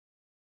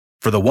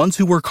For the ones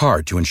who work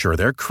hard to ensure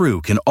their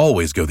crew can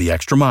always go the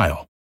extra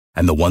mile,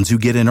 and the ones who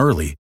get in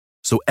early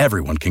so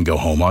everyone can go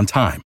home on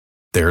time,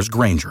 there's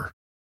Grainger,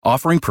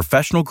 offering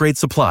professional-grade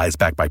supplies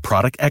backed by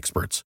product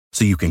experts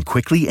so you can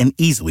quickly and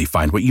easily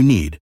find what you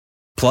need.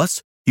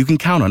 Plus, you can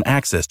count on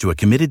access to a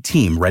committed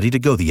team ready to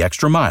go the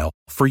extra mile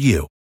for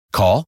you.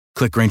 Call,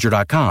 click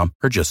Grainger.com,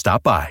 or just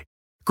stop by.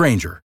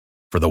 Grainger,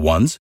 for the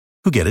ones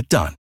who get it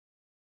done.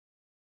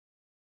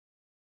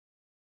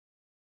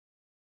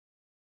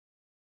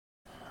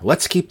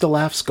 Let's keep the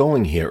laughs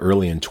going here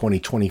early in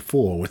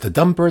 2024 with a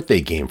dumb birthday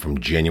game from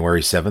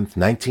January 7th,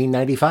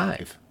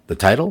 1995. The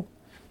title?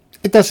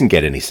 It doesn't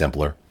get any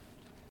simpler.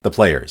 The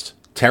players: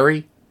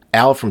 Terry,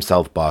 Al from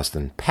South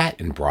Boston, Pat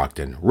in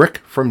Brockton, Rick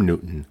from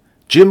Newton,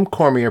 Jim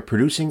Cormier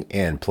producing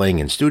and playing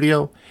in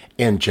studio,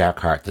 and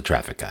Jack Hart, the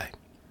traffic guy.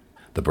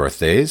 The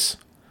birthdays: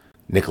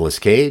 Nicolas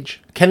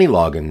Cage, Kenny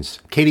Loggins,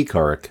 Katie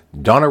Couric,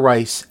 Donna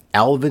Rice,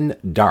 Alvin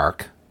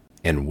Dark,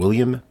 and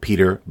William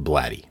Peter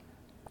Blatty.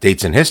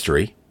 Dates in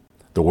history: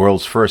 the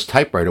world's first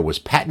typewriter was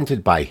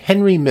patented by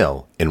Henry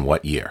Mill in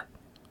what year?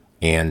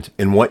 And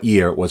in what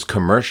year was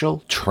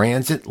commercial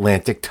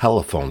transatlantic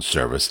telephone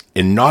service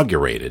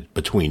inaugurated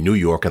between New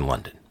York and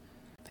London?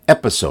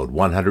 Episode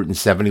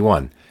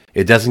 171,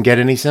 It Doesn't Get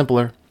Any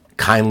Simpler,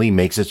 kindly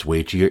makes its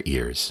way to your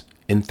ears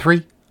in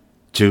 3,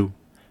 2,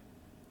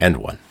 and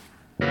 1.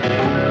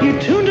 You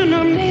tuned in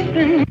on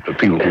Nathan. The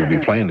people who will be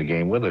playing the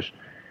game with us.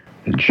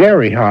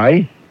 Jerry,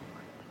 hi.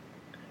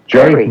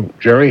 Jerry,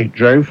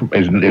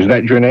 is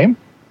that your name?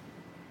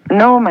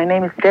 No, my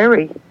name is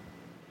Terry.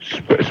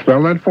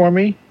 Spell that for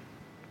me.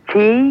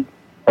 T?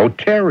 Oh,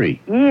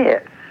 Terry.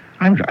 Yes.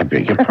 I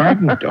beg your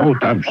pardon.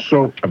 I'm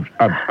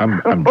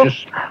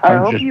just. I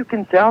hope you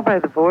can tell by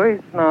the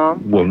voice, no.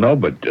 Well, no,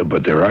 but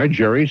there are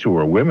Jerrys who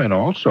are women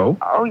also.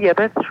 Oh, yeah,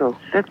 that's true.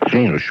 That's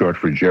true. You know, short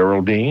for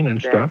Geraldine and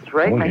stuff. That's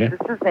right. Oh, My yeah.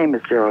 sister's name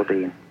is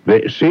Geraldine.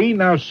 See.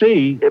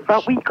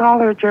 But we call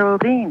her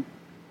Geraldine.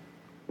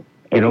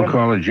 You don't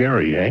call her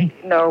Jerry, eh?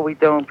 No, we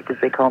don't, because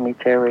they call me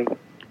Terry.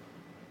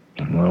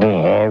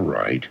 Oh, all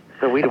right.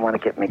 So we don't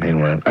want to get mixed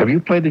Anyway, have you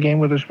played the game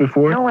with us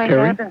before, No, I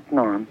Terry? haven't,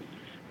 Norm.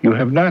 You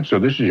have not, so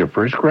this is your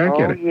first crack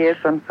at Oh, it. yes,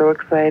 I'm so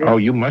excited. Oh,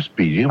 you must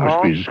be. You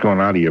must be just going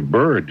out of your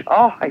bird.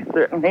 Oh, I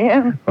certainly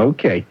am.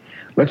 Okay.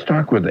 Let's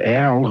talk with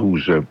Al,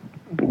 who's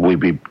will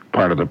be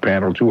part of the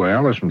panel, too.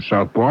 Al is from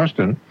South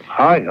Boston.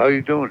 Hi, how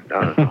you doing?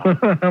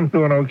 I'm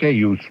doing okay.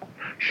 You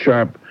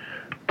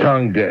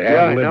sharp-tongued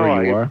ad libber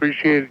I you are.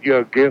 appreciated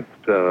your gift.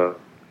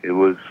 It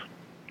was,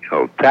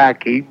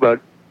 tacky,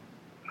 but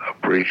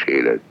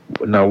appreciated.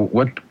 Now,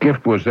 what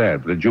gift was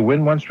that? Did you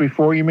win once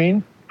before, you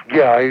mean?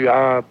 Yeah,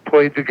 I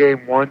played the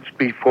game once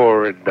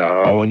before, and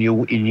and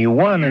you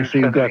won, and so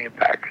you got me a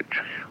package.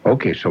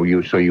 Okay, so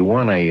you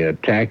won a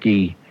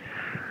tacky,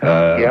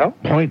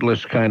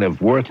 pointless kind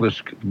of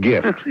worthless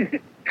gift.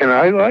 And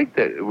I liked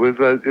it. It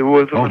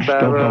wasn't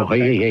bad.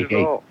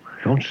 Hey.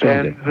 Don't say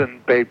pens that.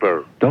 and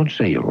paper. Don't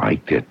say you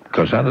liked it,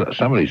 because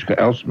somebody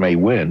else may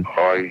win,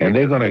 and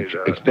they're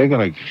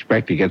gonna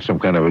expect to get some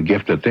kind of a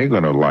gift that they're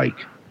gonna like,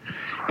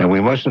 and we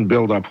mustn't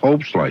build up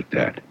hopes like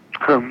that.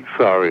 I'm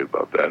sorry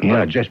about that. Yeah,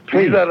 but just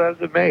please. Be that as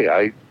it may,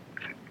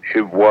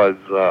 it was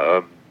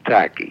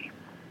tacky.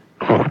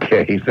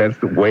 Okay, that's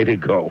the way to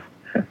go.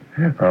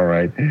 All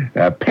right.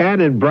 Pat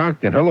in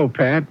Brockton. Hello,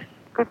 Pat.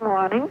 Good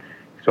morning.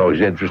 It's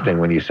always interesting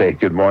when you say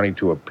good morning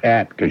to a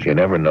Pat, because you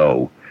never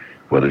know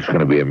whether it's going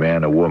to be a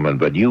man or woman.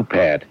 But you,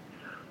 Pat,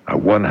 are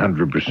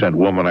 100%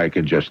 woman, I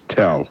can just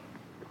tell.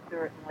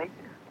 Certainly.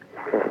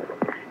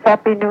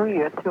 Happy New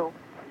Year, too.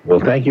 Well,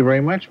 thank you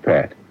very much,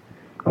 Pat.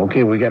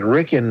 Okay, we got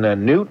Rick in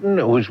Newton,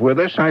 who's with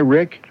us. Hi,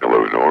 Rick.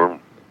 Hello, Norm.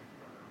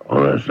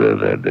 Oh, there's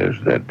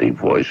that deep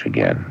voice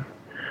again.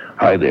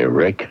 Hi there,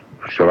 Rick.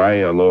 Shall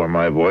I lower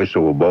my voice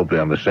so we'll both be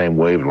on the same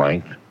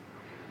wavelength?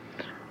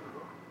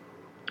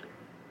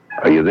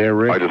 Are you there,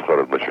 Rick? I just thought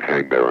I'd let you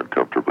hang there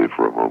uncomfortably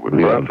for a moment.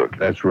 Yeah,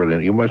 that's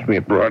really. You must be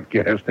in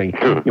broadcasting.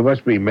 You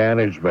must be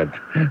management.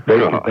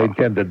 They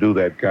tend to do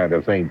that kind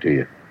of thing to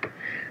you.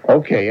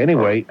 Okay,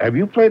 anyway, have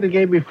you played the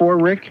game before,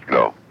 Rick?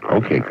 No.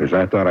 Okay, because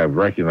I thought I'd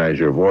recognized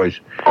your voice.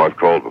 Oh, I've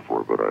called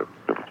before, but I've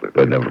never played.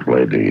 But never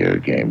played the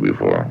game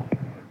before.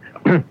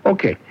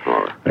 Okay.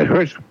 Sorry. It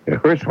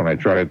hurts when I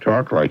try to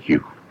talk like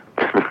you.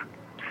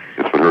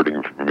 It's been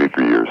hurting me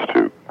for years,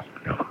 too.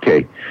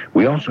 Okay.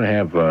 We also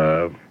have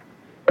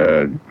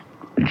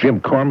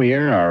Jim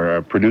Cormier,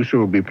 our producer,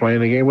 will be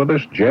playing the game with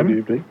us.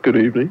 Jim? Good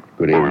evening.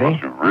 Good Well, evening. we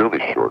must be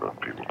really short on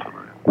people tonight.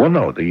 Well,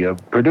 no, the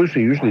producer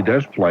usually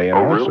does play.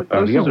 And really?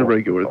 This is a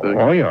regular thing.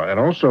 Oh, yeah. And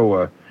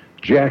also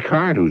Jack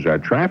Hart, who's our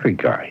traffic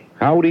guy.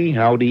 Howdy.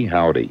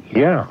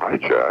 Yeah. Hi,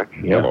 Jack.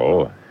 Yeah.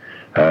 Hello.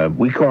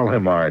 We call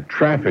him our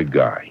traffic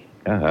guy.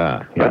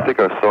 Uh-huh. Yeah. I think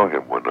I saw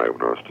him one night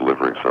when I was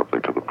delivering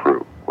something to the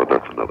crew. Well,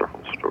 that's another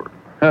whole story.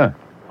 Huh.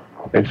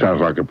 It sounds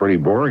like a pretty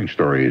boring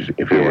story,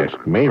 if you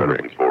ask me,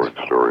 Incredibly Rick. boring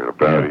story and a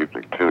bad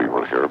evening, too. You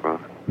want to hear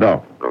about it?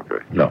 No. Okay.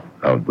 No,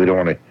 we don't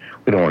want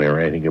to hear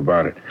anything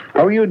about it.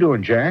 How are you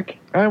doing, Jack?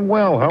 I'm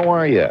well. How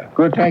are you?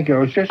 Good, thank you. I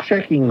was just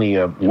checking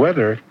the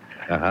weather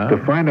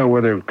to find out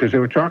whether, because they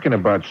were talking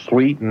about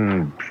sleet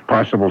and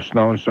possible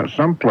snow in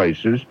some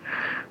places,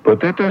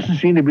 but that doesn't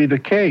seem to be the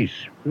case.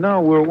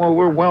 No,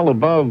 we're well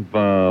above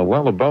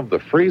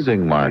the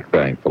freezing mark,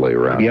 thankfully,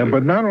 around Yeah, here.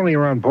 but not only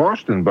around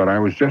Boston, but I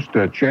was just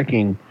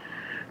checking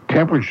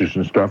temperatures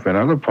and stuff in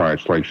other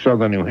parts, like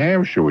southern New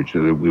Hampshire, which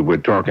we were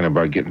talking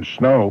about getting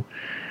snow.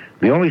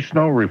 The only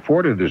snow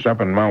reported is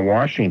up in Mount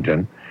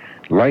Washington.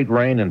 Light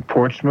rain in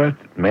Portsmouth,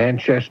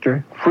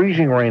 Manchester,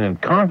 freezing rain in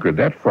Concord,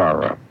 that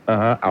far up.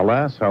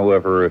 Alas,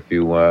 however, if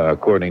you,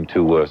 according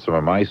to some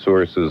of my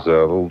sources,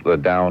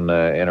 down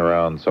in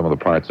around some of the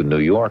parts of New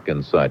York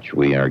and such,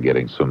 we are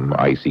getting some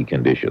icy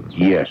conditions.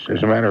 Yes,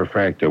 as a matter of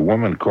fact, a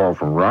woman called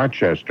from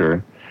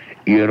Rochester,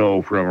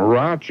 from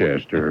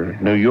Rochester,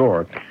 New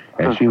York,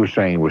 and she was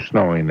saying it was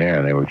snowing there,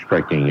 and they were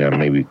expecting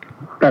maybe,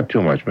 not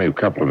too much, maybe a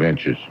couple of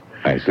inches.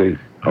 I see.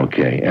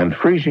 Okay, and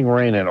freezing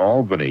rain in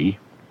Albany.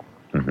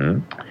 Mm-hmm.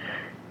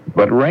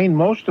 But rain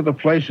most of the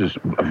places.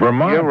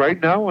 Vermont. Yeah, right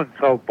now in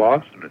South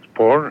Boston, it's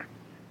pouring.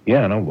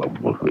 Yeah, no,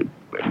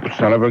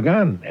 son of a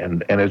gun.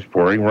 And it's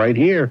pouring right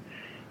here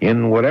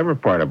in whatever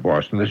part of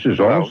Boston. This is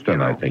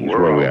Alston, I think, is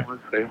where we are. We're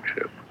on the same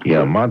ship.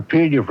 Yeah,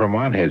 Montpelier,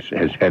 Vermont has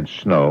had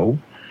snow.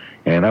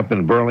 And up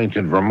in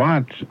Burlington,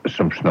 Vermont,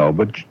 some snow.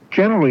 But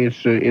generally,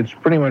 it's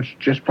pretty much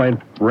just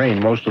plain rain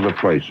most of the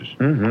places.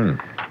 Mm-hmm.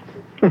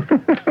 That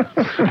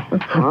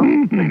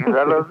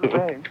doesn't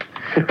mean.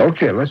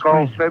 Okay, let's It's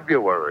called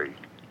February.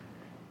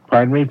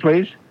 Pardon me,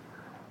 please?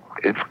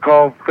 It's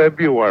called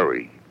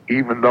February,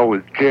 even though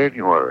it's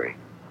January.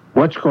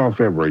 What's called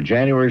February?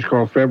 January's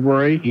called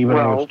February, even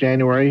though it's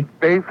January?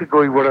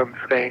 Basically, what I'm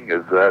saying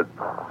is that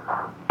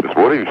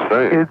What are you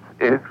saying?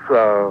 it's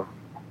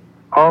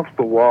off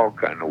the wall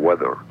kind of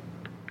weather.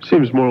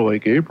 Seems more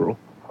like April.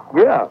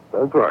 Yeah,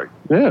 that's right.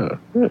 Yeah.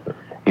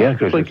 Yeah,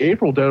 because It's like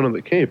April down in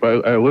the Cape.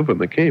 I live in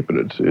the Cape,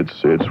 and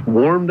it's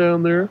warm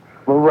down there.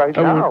 Well, right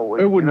now,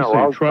 I wouldn't say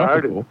outside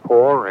tropical. it's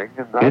pouring.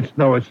 And as a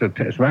matter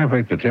of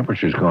fact, the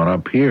temperature's gone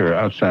up here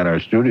outside our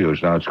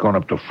studios now. It's gone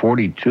up to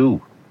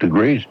 42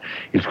 degrees.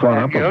 It's gone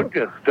up. You're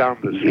just down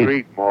the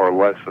street, more or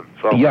less, in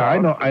South Yeah, I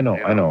know.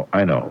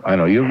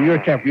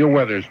 Boston, Your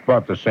weather's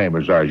about the same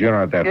as ours. You're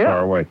not that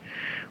far away.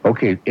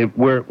 Okay,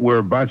 we're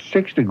about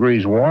 6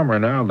 degrees warmer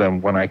now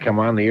than when I come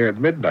on the air at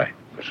midnight.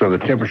 So the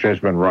temperature has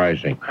been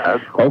rising.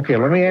 Okay,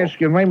 let me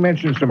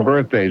mention some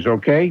birthdays,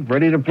 okay?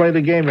 Ready to play the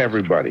game,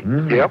 everybody?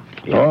 Yep.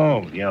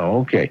 Oh, yeah,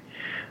 okay.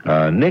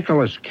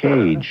 Nicolas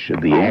Cage,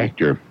 the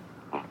actor.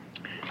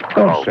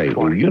 Don't say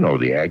who. You know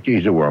the actor.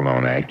 He's a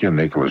well-known actor,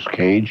 Nicolas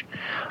Cage,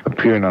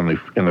 appearing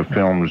in the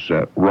films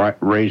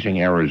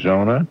Raising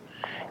Arizona.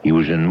 He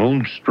was in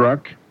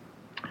Moonstruck,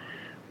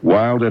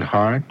 Wild at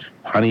Heart,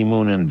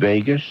 Honeymoon in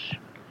Vegas,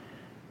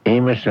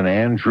 Amos and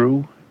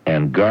Andrew,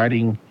 and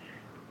Guarding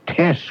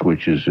Tess,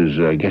 which is his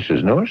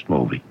newest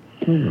movie.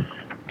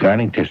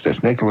 Guarding Tess,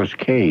 that's Nicolas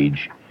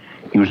Cage.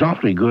 He was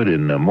awfully good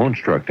in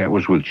Moonstruck. That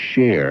was with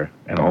Cher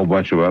and a whole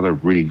bunch of other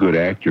really good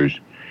actors.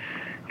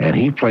 And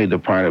he played the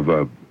part of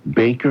a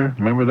baker.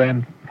 Remember that?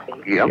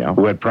 Yep.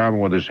 Who had a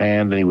problem with his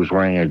hand and he was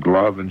wearing a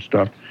glove and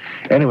stuff.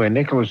 Anyway,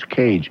 Nicolas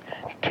Cage.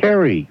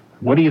 Terry,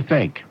 what do you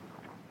think?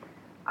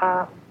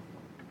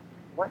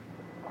 What?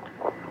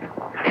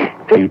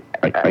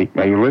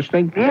 Are you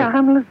listening? Yeah,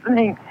 I'm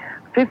listening.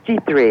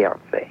 53, I'll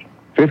say.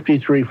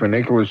 53 for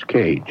Nicolas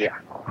Cage. Yeah.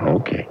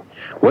 Okay.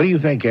 What do you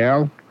think,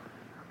 Al?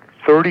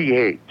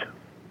 38.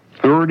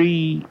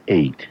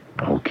 38.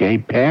 Okay,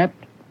 Pat?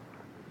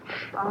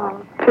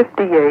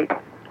 58.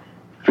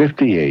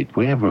 58.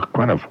 We have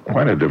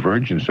quite a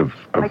divergence of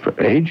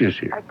ages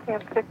here. I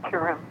can't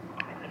picture him.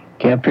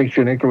 Can't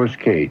picture Nicolas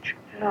Cage.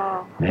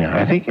 No. Yeah,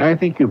 I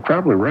think you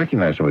probably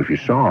recognize him if you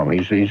saw him.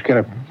 He's got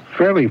a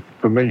fairly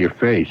familiar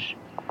face.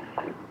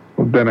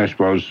 Well, Ben, I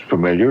suppose,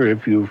 familiar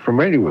if you're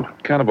familiar with him.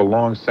 Kind of a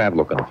long,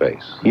 sad-looking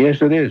face.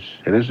 Yes, it is.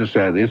 It is a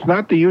sad. It's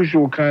not the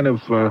usual kind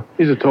of.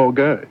 He's a tall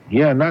guy.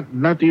 Yeah,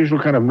 not the usual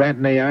kind of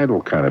matinee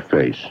idol kind of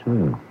face.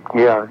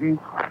 Yeah,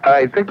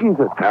 I think he's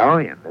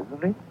Italian,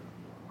 isn't he?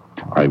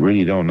 I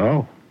really don't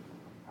know.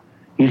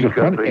 He's a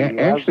funny.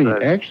 Actually,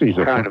 he's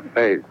a kind of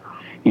face.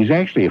 He's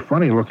actually a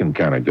funny-looking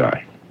kind of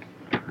guy.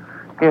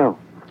 Yeah.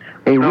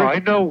 Hey, No, Rick, I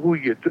know who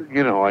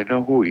I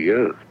know who he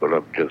is, but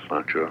I'm just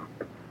not sure.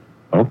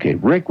 Okay,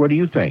 Rick, what do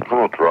you think? I'm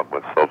going to drop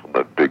myself in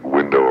that big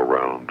window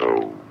around,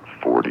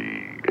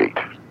 48.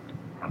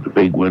 The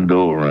big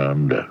window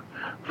around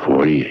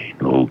 48.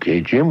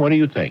 Okay, Jim, what do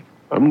you think?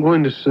 I'm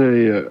going to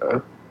say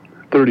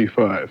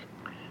 35.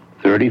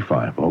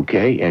 35.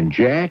 Okay, and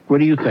Jack, what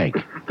do you think?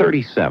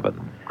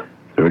 37.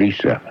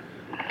 37.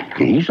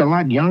 Okay, he's a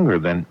lot younger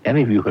than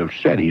any of you have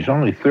said. He's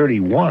only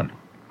 31.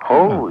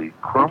 Holy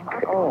crumb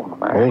cake. Oh,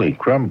 my. Holy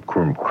crumb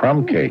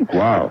cake.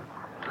 Wow.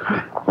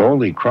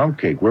 Holy crumb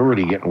cake. We're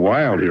really getting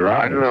wild here,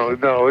 I aren't we?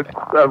 don't know. No, it's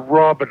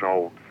Robin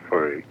Hood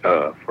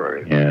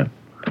phrase. Yeah.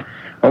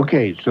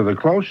 Okay, so the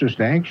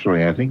closest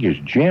actually, I think, is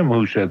Jim,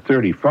 who said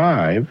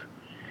 35,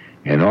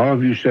 and all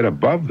of you said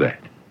above that.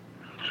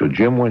 So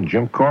Jim wins.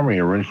 Jim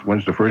Cormier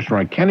wins the first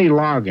round. Kenny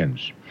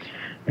Loggins,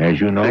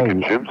 as you know. Hey,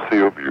 can Jim see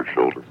over your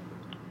shoulder?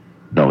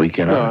 No, he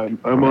cannot. No,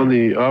 I'm on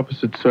the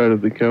opposite side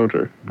of the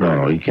counter.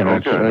 No, he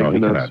cannot. Okay. No, he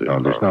cannot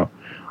cannot. No,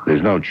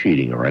 there's no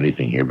cheating or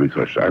anything here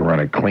because I run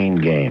a clean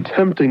game.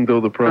 Tempting though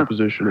the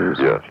proposition is.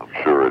 Yes, I'm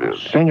sure it is.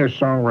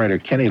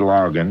 Singer-songwriter Kenny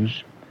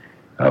Loggins,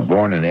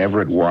 born in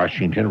Everett,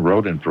 Washington,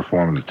 wrote and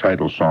performed the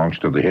title songs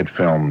to the hit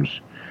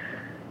films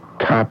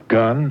Top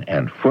Gun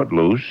and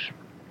Footloose.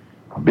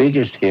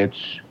 Biggest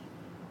hits,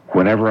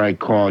 Whenever I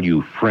Call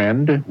You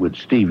Friend with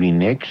Stevie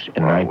Nicks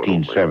in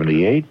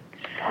 1978.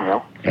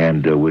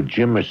 And with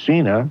Jim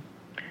Messina,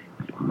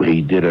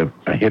 he did a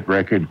hit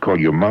record called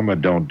Your Mama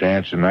Don't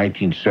Dance in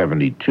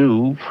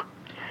 1972.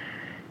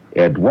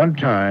 At one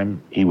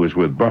time, he was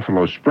with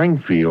Buffalo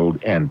Springfield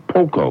and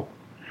Poco.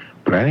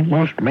 But I think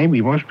maybe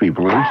most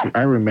people, at least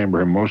I remember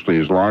him mostly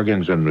as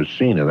Loggins and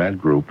Messina, that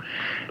group.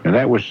 And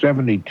that was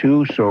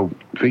 72, so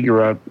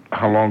figure out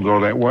how long ago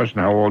that was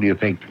and how old you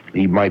think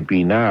he might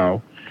be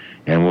now.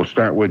 And we'll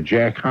start with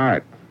Jack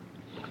Hart.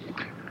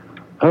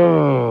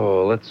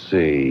 Oh, let's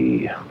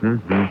see.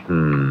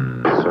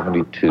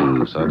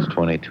 72, so that's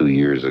 22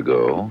 years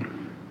ago.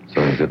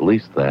 So it's at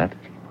least that.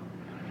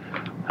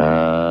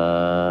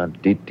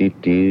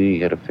 He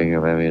had a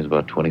finger, maybe he's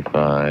about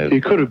 25. He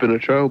could have been a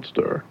child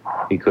star.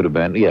 He could have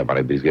been, yeah,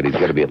 but he's got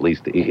to be at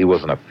least, he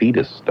wasn't a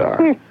fetus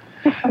star.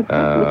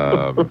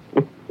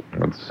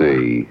 Let's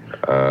see.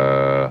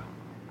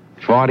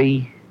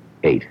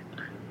 48.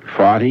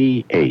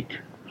 48,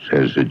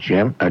 says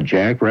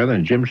Jack, rather,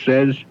 and Jim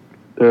says?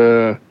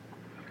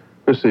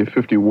 Let's say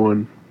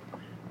 51.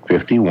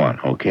 51,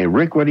 okay.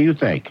 Rick, what do you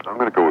think? I'm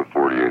going to go with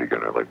 48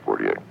 again. I like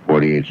 48.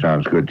 48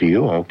 sounds good to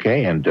you,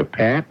 okay. And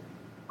Pat?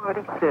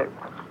 46.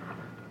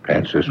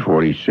 Pat says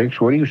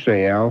 46. What do you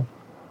say, Al?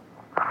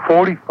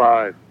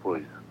 45,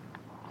 please.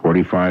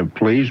 45,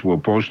 please. We'll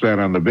post that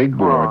on the big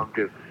board. I'm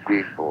just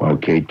being bored.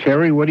 Okay,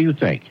 Terry, what do you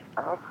think?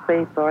 I'll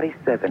say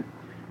 47.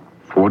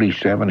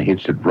 47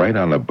 hits it right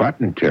on the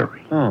button,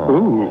 Terry. Oh.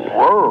 Ooh.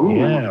 Whoa.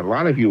 Yeah, a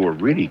lot of you were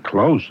really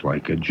close,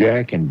 like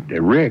Jack and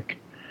Rick,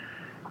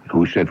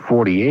 who said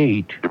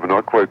 48. But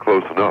not quite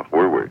close enough,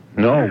 were we?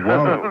 No,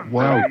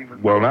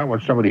 well, not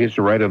when somebody hits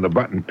it right on the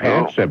button.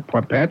 Pat said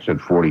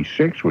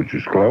 46, which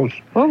is close.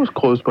 Well, I was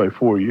close by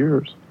 4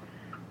 years.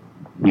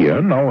 Yeah,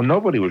 no,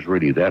 nobody was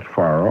really that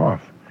far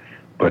off.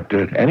 But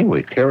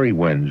anyway, Terry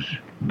wins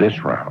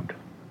this round.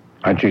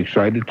 Aren't you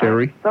excited,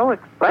 Terry? So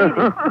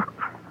excited.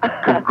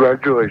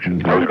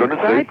 Congratulations. I was going to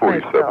say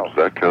 47. Does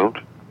that count?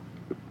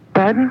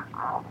 Pardon?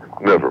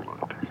 Never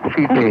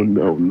mind.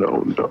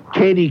 No.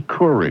 Katie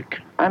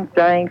Couric. I'm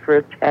dying for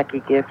a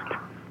tacky gift.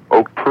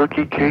 Oh,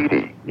 Perky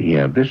Katie.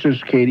 Yeah, this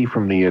is Katie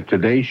from the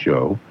Today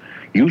Show.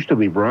 Used to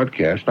be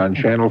broadcast on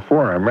Channel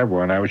 4. I remember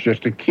when I was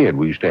just a kid.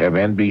 We used to have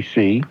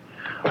NBC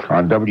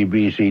on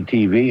WBC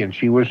TV, and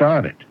she was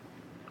on it.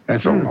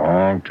 That's a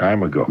long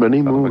time ago.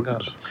 Many moons.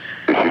 Is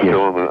she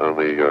still on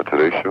the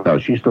Today Show? No,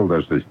 she still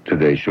does the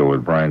Today Show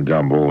with Brian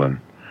Gumbel and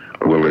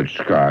Willard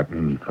Scott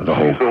and the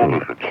whole She's older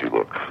crew. than she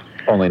looks.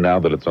 Only now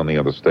that it's on the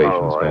other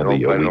stations,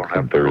 only a week have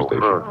on to go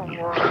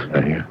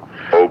Thursday. her.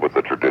 Oh, but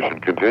the tradition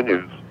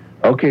continues.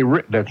 Okay,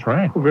 Rick, that's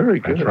right. Very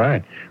good. That's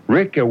right.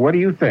 Rick, what do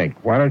you think?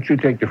 Why don't you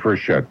take the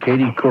first shot?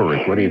 Katie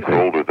Couric, what do you She's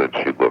think? older than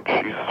she looks.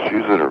 She's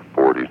in her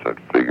 40s. I'd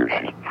figure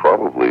she's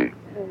probably...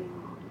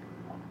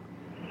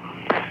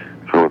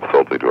 How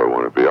insulting do I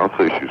want to be? I'll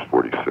say she's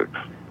 46.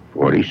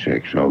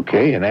 46,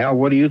 okay. And Al,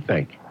 what do you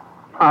think?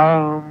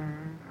 I'll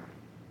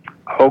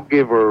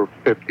give her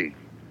 50.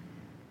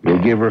 You'll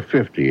give her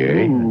 50,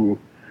 eh? Ooh.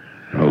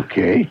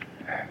 Okay.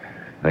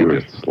 They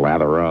just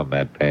slather on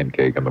that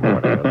pancake in the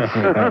morning.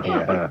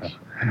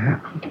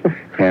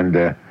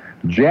 And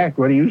Jack,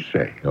 what do you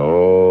say?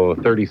 Oh,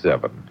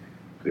 37.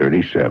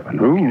 37.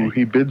 Ooh, Okay.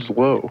 he bids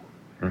low.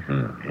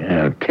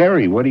 Yeah.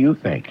 Terry, what do you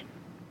think?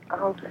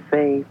 I'll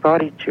say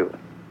 42.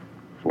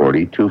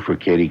 42 for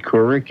Katie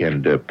Couric.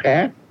 And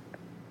Pat?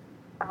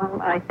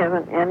 I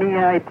haven't any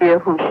idea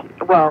who she...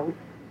 Well...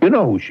 You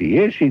know who she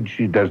is.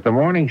 She does the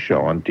morning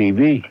show on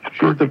TV.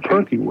 She's the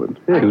perky one.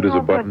 Cute as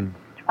a button.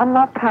 I'm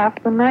up half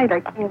the night.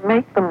 I can't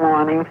make the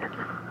mornings.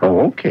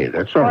 Oh, okay.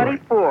 That's all right.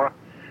 44.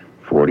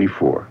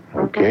 44.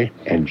 Okay.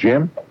 And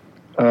Jim?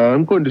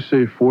 I'm going to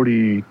say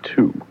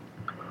 42.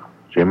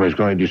 Jim is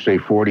going to say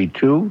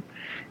 42.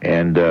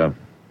 And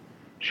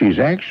she's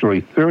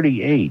actually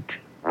 38.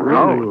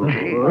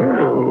 Really?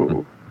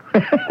 Oh.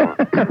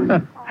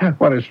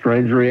 What a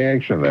strange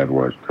reaction that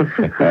was.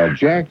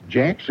 Jack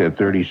said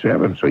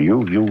 37, so you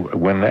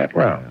win that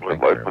round. Well,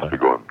 life must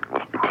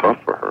be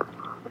tough for her.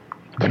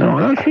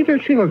 No, she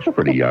does. She looks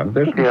pretty young,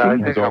 doesn't she?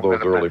 It's all those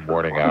early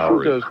morning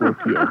hours. She does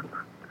look young.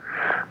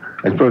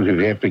 I suppose if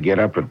you have to get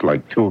up at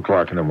like 2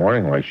 o'clock in the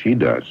morning like she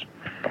does.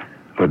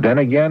 But then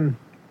again,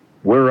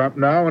 we're up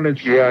now and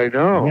it's... Yeah, I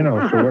know.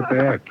 So what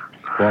the heck?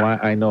 Well,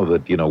 I know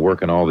that,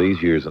 working all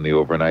these years in the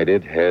overnight,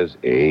 it has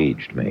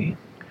aged me.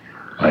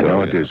 I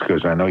know it is,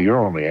 because I know you're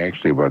only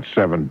actually about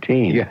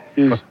 17. Yeah.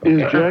 Is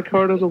Jack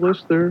Hart on the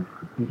list there?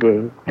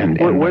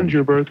 When's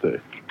your birthday?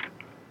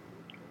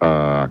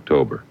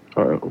 October.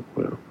 Oh,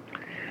 well.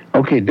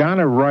 Okay,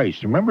 Donna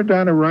Rice. Remember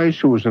Donna Rice,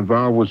 who was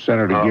involved with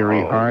Senator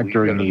Gary Hart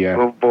during the...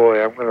 Oh,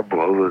 boy, I'm going to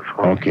blow this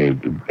one. Okay,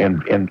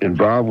 and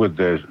involved with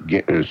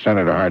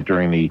Senator Hart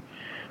during the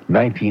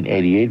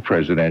 1988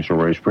 presidential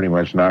race, pretty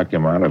much knocked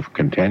him out of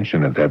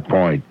contention at that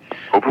point.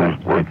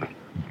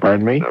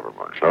 Pardon me? Never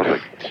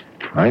mind.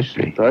 I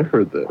see. I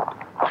heard that.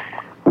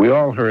 We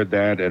all heard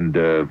that, and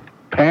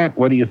Pat,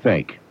 what do you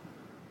think?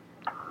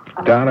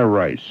 Donna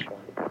Rice.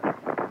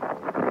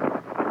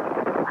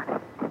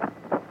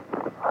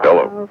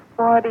 Hello.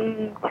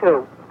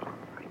 42.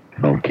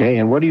 Okay,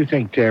 and what do you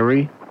think,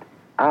 Terry?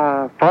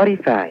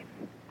 45.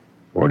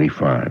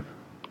 45.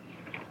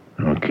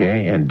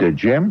 Okay, and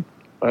Jim?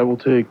 I will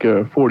take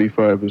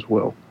 45 as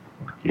well.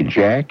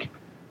 Jack?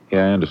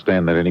 Yeah, I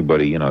understand that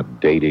anybody,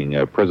 dating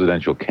a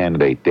presidential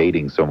candidate,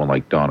 dating someone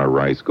like Donna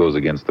Rice goes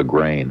against the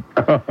grain.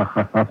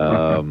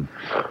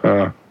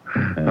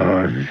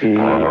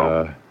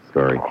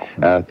 Sorry.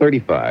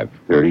 35.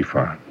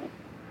 35.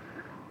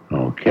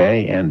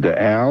 Okay, and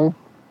Al?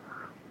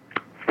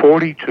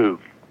 42.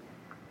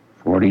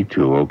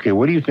 42. Okay,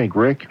 what do you think,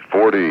 Rick?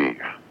 40.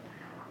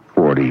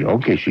 40.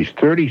 Okay, she's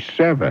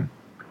 37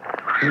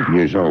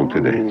 years old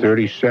today.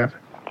 37.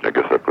 I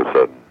guess I put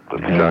that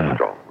in the Jack's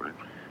column, right?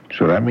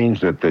 So that means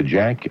that the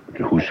Jack,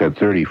 who said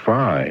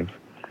 35,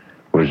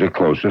 was the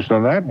closest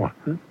on that one.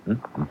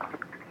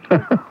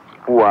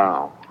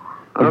 Wow.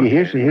 Okay,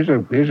 here's a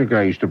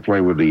guy who used to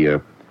play with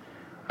the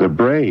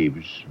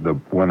Braves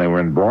when they were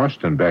in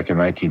Boston back in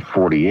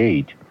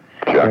 1948.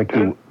 Jack.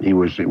 He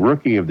was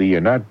rookie of the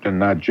year, not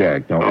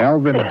Jack. No,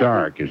 Alvin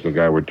Dark is the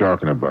guy we're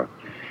talking about.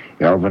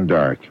 Alvin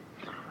Dark.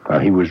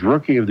 He was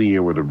rookie of the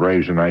year with the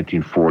Braves in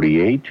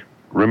 1948.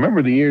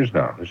 Remember the years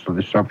now.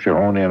 This helps you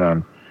home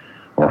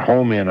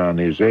in on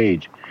his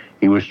age.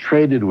 He was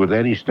traded with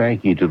Eddie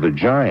Stanky to the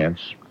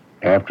Giants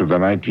after the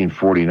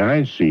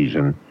 1949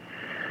 season,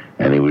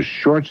 and he was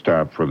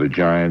shortstop for the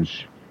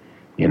Giants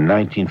in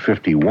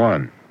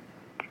 1951.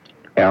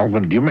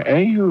 Alvin, do you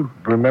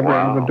remember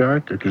Alvin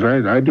Dark? Because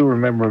I do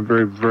remember him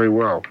very, very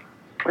well.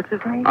 What's his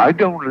name? I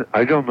don't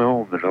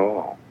know him at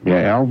all.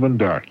 Yeah, Alvin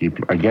Dark. He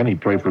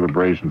played for the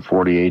Braves in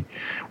 48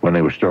 when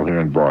they were still here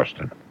in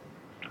Boston.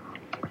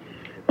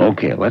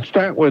 Okay, let's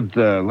start with,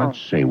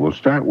 let's see, we'll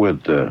start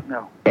with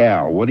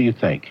Al. What do you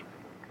think?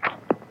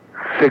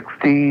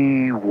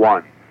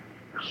 61.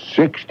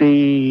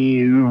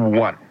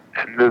 61.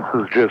 And this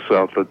is just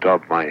off the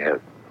top of my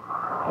head.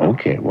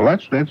 Okay, well,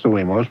 that's the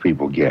way most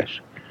people guess.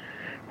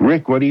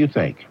 Rick, what do you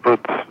think?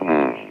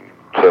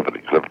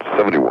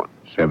 71.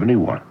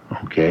 71,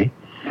 okay.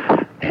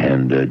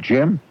 And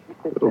Jim?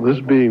 Well, this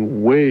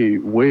being way,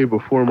 way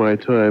before my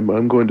time,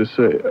 I'm going to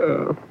say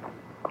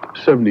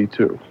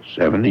 72.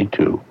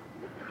 72.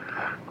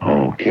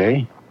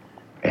 Okay.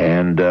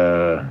 And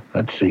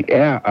let's see.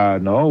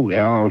 No,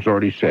 Al was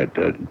already said.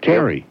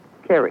 Terry?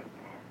 Terry.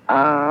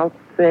 I'll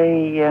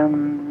say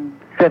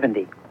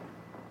 70.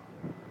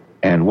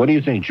 And what do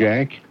you think,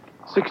 Jack?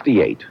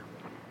 68.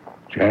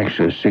 Jack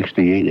says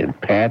 68, and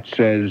Pat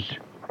says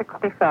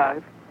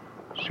 65.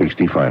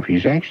 65.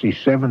 He's actually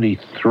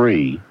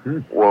 73.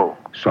 Whoa.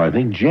 So I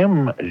think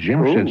Jim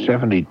said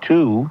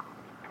 72.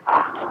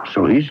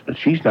 So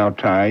she's now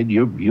tied.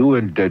 You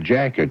and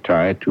Jack are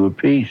tied to a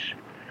piece.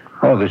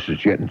 Oh, this is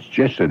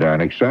just so darn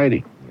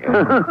exciting.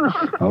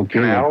 Okay.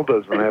 And Al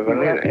doesn't have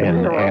anything.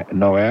 And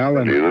Al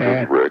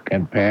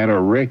and Pat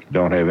or Rick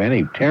don't have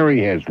any.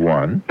 Terry has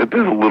one. It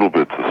is a little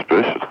bit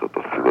suspicious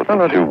that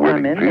the two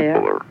winning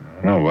people are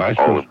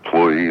all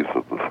employees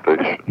of the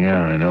station.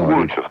 Yeah, I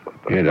know.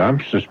 I'm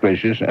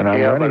suspicious, and I'm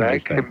running but I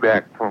this thing. came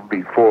back from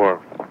before.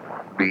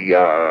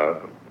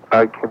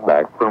 I came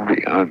back from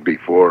beyond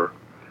before.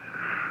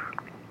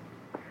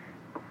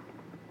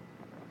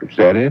 Is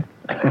that it?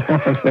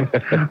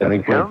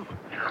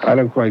 I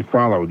don't quite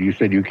follow. You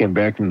said you came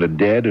back from the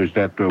dead, or is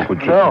that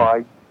what you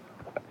said?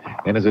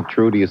 And is it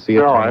true? Do you see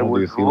a No, tunnel? I Do you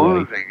was see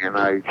light? losing, and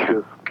I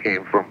just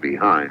came from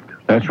behind.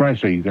 That's right.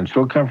 So you can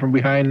still come from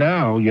behind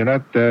now. You're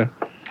not.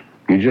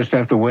 You just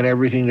have to win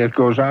everything that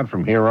goes on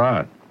from here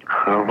on.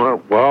 Well,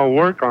 I'll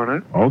work on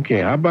it.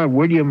 Okay. How about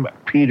William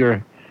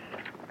Peter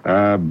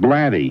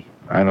Blatty?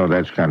 I know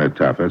that's kind of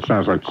tough. That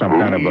sounds like some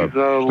kind of a He's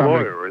a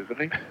lawyer, isn't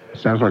he?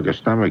 Sounds like a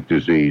stomach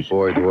disease.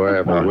 Boy, do I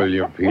have a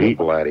William Peter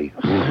Blatty.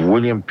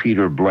 William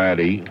Peter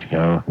Blatty.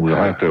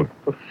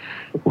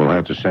 We'll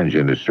have to send you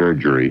into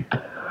surgery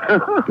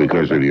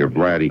because of your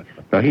blatty.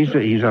 Now he's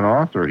an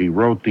author. He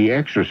wrote The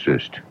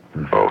Exorcist.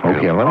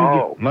 Okay.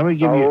 Let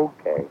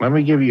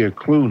me give you a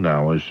clue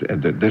now.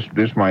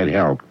 This might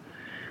help.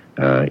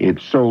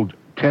 It sold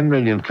 10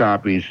 million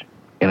copies,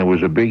 and it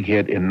was a big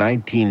hit in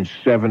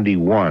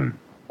 1971.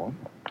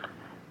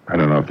 I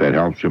don't know if that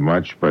helps you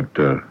much, but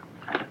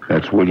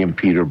that's William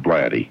Peter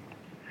Blatty.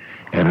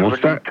 And we'll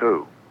start.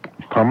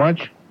 How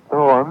much?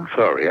 Oh, I'm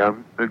sorry.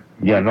 I'm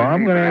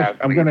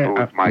gonna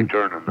ask. My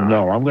turn.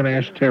 No, I'm gonna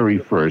ask Terry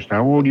first.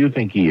 How old do you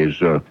think he is,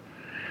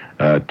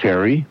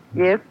 Terry?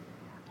 Yes.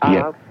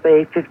 I'll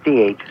say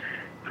 58.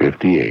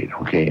 58.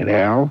 Okay, and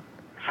Al?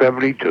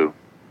 72.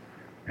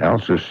 Al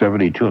says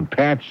 72, and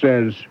Pat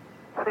says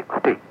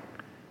 60.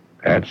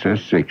 That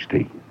says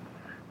 60.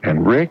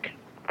 And Rick?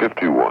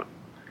 51.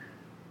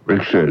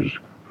 Rick says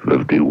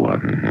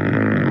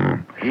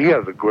 51. He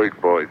has a great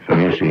voice.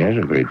 Yes, he has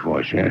a great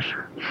voice, yes.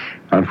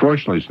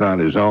 Unfortunately, it's not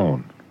his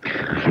own.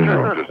 You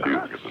know.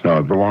 No,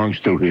 it belongs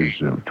to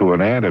to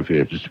an aunt of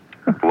his.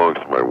 It belongs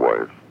to my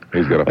wife.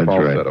 He's got a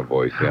falsetto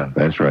voice, yeah.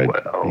 That's right.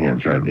 Well, yeah,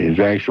 that's right. His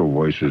actual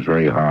voice is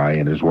very high,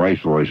 and his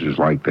wife's voice is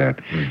like that.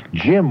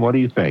 Jim, what do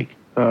you think?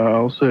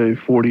 I'll say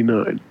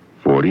 49.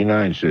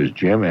 49, says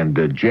Jim.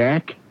 And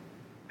Jack?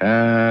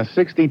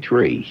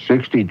 63.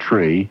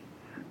 63.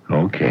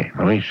 Okay,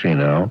 let me see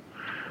now.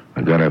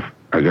 I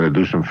gotta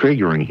do some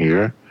figuring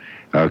here.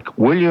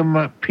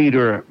 William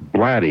Peter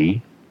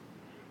Blatty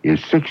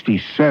is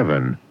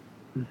 67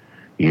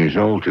 years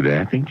old today.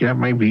 I think that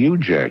might be you,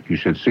 Jack. You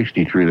said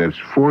 63. That's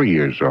 4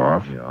 years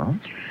off. Yeah.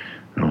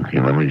 Okay,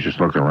 let me just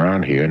look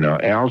around here. Now,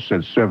 Al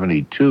said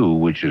 72,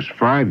 which is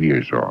 5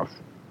 years off.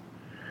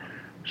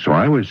 So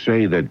I would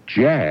say that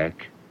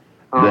Jack,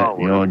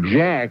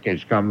 Jack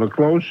has come the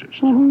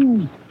closest.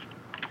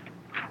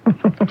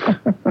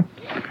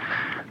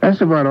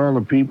 That's about all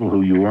the people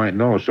who you might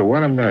know. So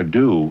what I'm going to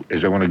do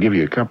is I want to give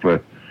you a couple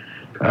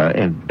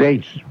of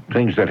dates,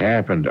 things that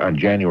happened on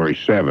January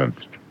 7th.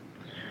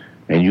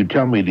 And you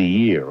tell me the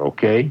year,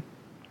 okay?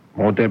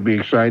 Won't that be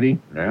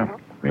exciting? Yeah.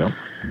 Yeah.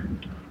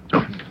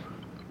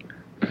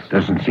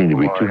 Doesn't seem to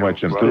be too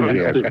much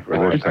enthusiasm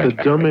for this It's thing.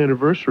 the dumb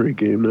anniversary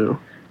game now.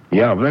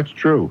 Yeah, that's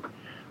true.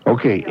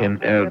 Okay,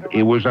 and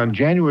it was on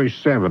January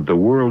 7th, the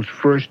world's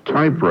first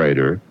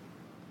typewriter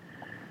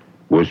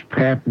was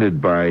patented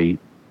by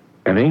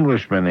an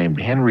Englishman named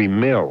Henry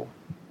Mill,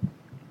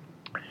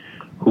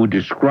 who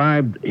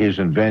described his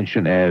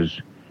invention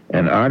as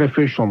an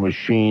artificial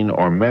machine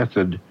or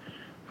method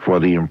for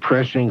the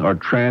impressing or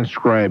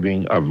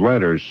transcribing of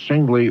letters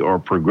singly or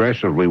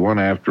progressively one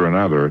after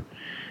another,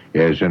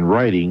 as in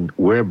writing,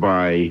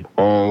 whereby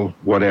all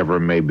whatever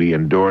may be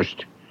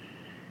endorsed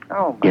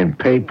in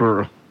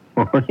paper.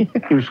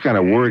 He was kind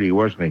of wordy,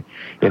 wasn't he?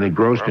 And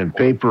engrossed in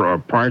paper or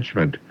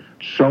parchment,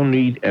 so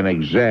neat and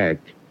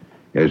exact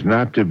as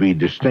not to be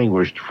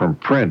distinguished from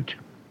print.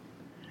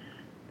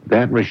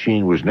 That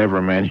machine was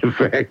never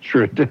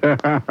manufactured.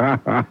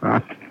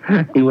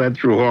 He went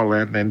through all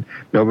that, and then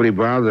nobody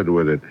bothered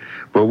with it.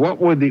 But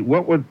do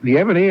you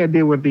have any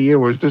idea what the year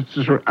was?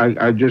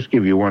 I'll just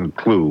give you one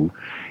clue.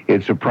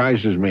 It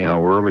surprises me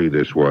how early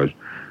this was.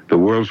 The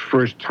world's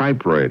first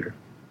typewriter.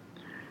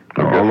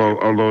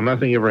 Although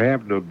nothing ever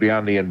happened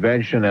beyond the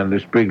invention and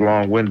this big,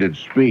 long-winded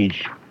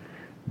speech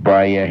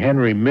by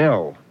Henry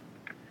Mill.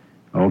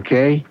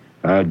 Okay?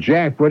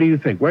 Jack, what do you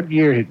think? What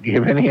year? Do you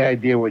have any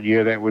idea what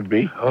year that would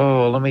be?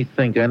 Oh, let me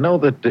think. I know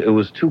that it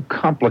was too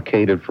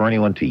complicated for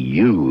anyone to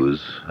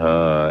use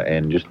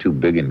and just too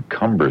big and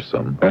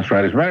cumbersome. That's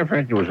right. As a matter of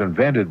fact, it was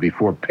invented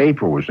before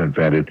paper was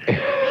invented.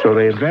 So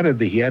they invented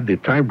he had the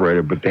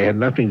typewriter, but they had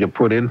nothing to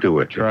put into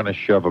it. Trying to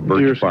shove a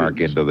birch bark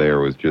into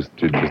there it just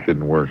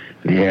didn't work.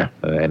 Yeah.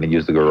 And it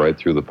used to go right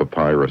through the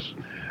papyrus.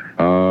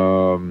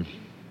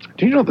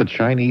 Do you know the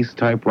Chinese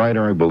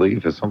typewriter, I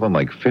believe, is something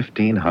like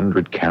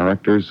 1,500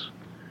 characters?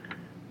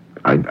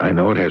 I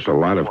know it has a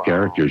lot of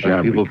characters.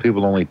 Yeah,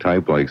 people only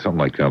type something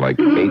like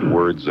 8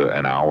 words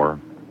an hour.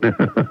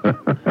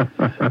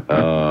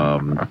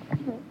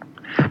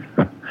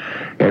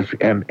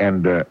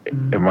 And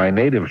my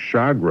native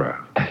Chagra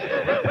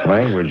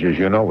language, as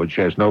you know, which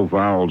has no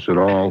vowels at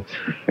all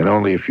and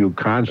only a few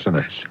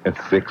consonants. It's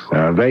 6.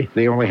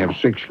 They only have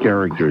 6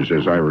 characters,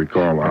 as I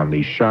recall, on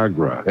the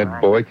Chagra. And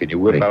boy, can you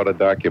whip out a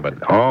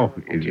document. Oh,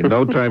 in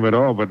no time at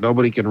all, but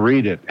nobody can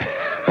read it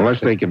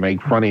unless they can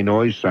make funny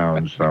noise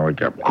sounds. Oh,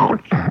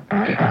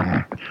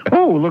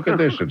 look at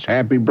this. It's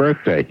happy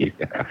birthday.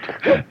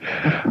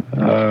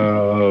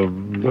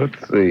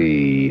 Let's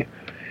see.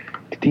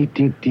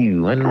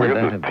 When would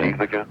that have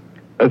been? Again?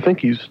 I think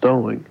he's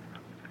stalling.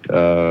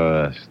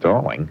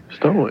 Stalling?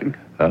 Stalling.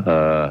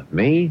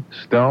 Me?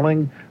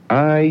 Stalling?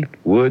 I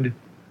would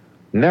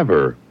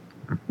never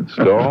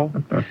stall.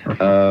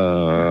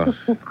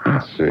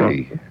 Let's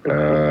see.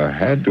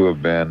 Had to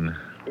have been...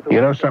 You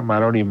know something? I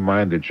don't even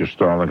mind that you're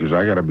stalling because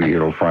I got to be here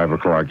till 5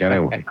 o'clock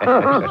anyway.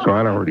 So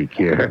I don't really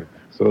care.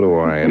 So do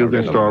I. You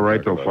can stall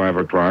right till 5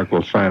 o'clock.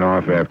 We'll sign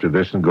off after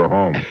this and go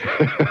home.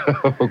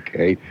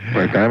 Okay.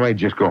 Like, I might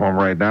just go home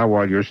right now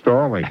while you're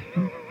stalling.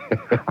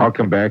 I'll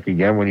come back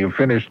again when you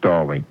finish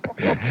stalling.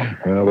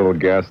 And a little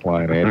gas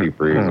line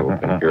antifreeze will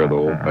take care of the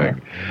whole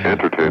thing.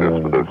 Entertain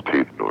us with those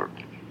teeth, Norm.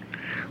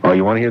 Oh,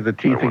 you want to hear the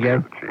teeth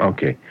again?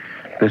 Okay.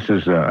 This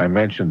is, I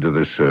mentioned to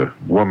this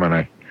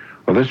woman,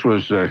 this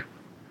was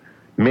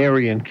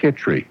Marion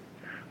Kittry,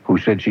 who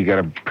said she got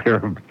a pair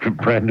of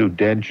brand new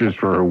dentures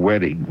for her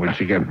wedding when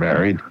she got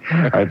married.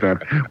 I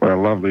thought, what a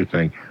lovely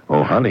thing.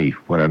 Oh, honey,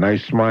 what a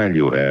nice smile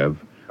you have.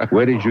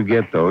 Where did you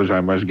get those?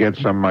 I must get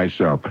some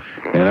myself.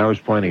 And I was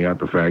pointing out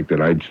the fact that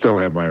I'd still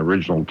have my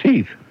original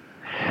teeth.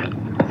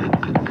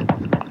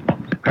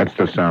 That's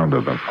the sound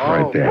of them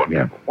right there.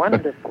 Yeah.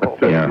 Wonderful.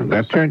 Yeah.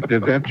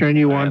 Did that turn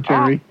you on,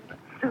 Terry?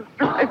 It's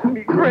driving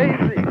me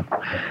crazy.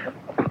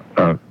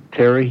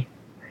 Terry,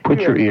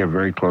 Put your ear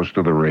very close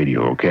to the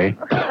radio, okay?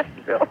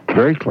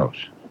 Very close.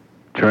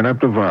 Turn up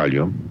the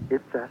volume.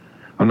 It's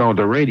Oh, no,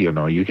 the radio,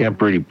 no. You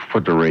can't really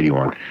put the radio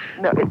on.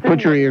 No,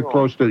 put your ear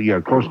close to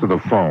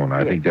the phone.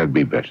 I think that'd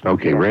be best.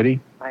 Okay, ready?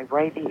 My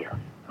right ear.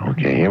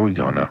 Okay, here we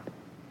go now.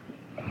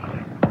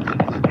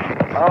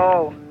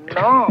 Oh,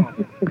 no.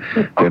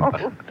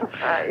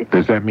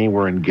 Does that mean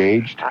we're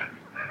engaged? I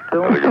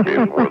think it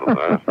means more than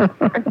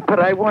that. But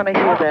I want to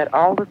hear that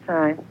all the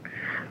time.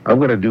 I'm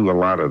going to do a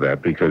lot of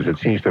that because it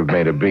seems to have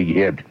made a big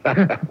hit.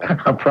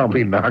 I'll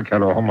probably knock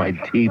out all my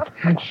teeth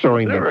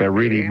showing that they're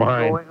really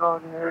mine.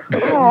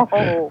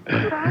 Oh.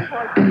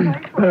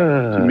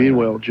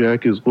 Meanwhile,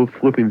 Jack is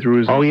flipping through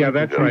his... Oh, yeah,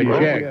 that's right,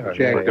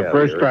 Jack, the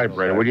first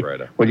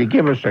typewriter. Would you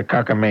give us a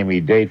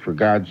cockamamie date, for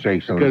God's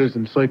sakes? He's got his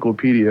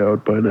encyclopedia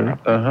out by now.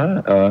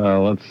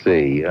 Let's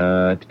see.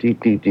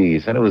 He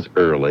said it was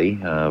early,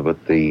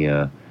 but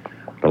the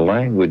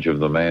language of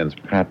the man's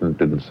patent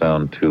didn't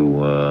sound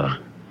too...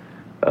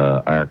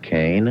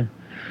 arcane.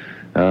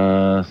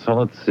 So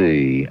let's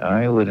see.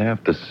 I would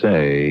have to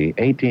say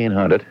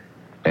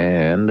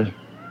 1811.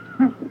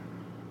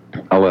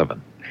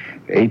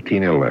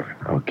 1811.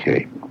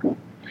 Okay.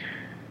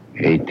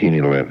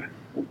 1811.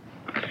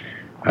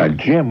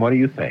 Jim, what do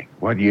you think?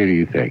 What year do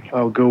you think?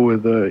 I'll go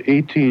with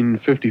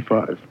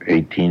 1855.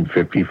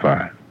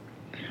 1855.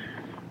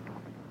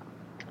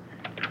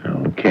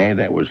 Okay,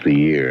 that was the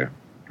year.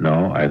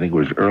 No, I think it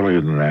was earlier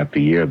than that,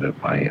 the year that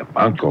my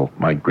uncle,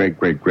 my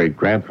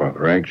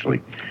great-great-great-grandfather,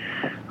 actually,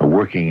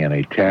 working in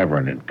a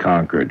tavern in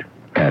Concord,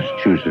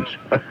 Massachusetts,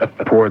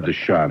 poured the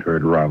shot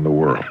heard around the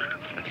world.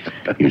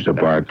 He's a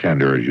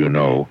bartender, as you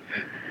know.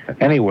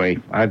 Anyway,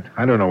 I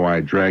don't know why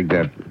I drag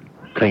that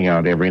thing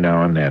out every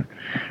now and then.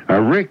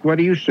 Rick, what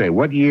do you say?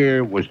 What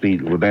year was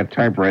that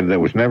typewriter that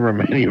was never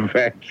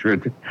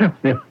manufactured?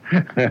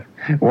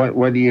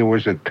 What year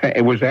was it?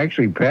 It was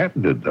actually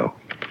patented, though.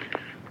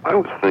 I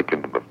was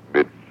thinking in the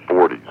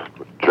mid-40s,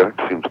 but Jack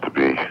seems to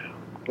be a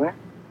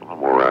little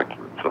more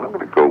accurate. So I'm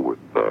going to go with...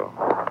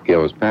 Yeah, it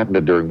was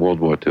patented during World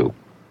War II.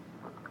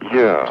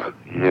 Yeah.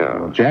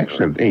 Jack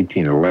said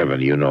 1811,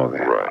 you know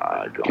that.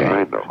 Right. Okay.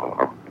 I know.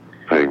 I'm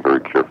paying very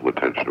careful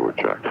attention to what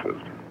Jack says.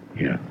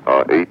 Yeah.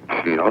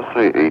 18, I'll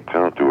say 18,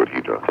 I'll do what he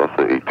does. I'll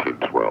say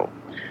 1812.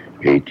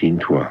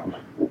 1812.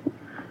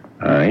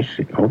 I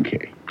see.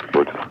 Okay.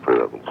 So just play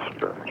that little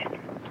strategy.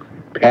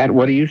 Pat,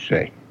 what do you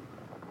say?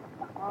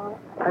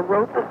 I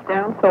wrote this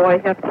down, so I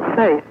have to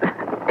say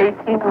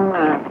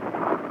 1809.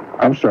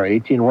 I'm sorry,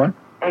 18 what?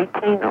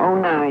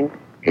 1809.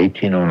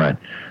 1809.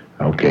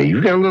 Okay,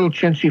 you've got a little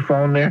chintzy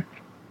phone there?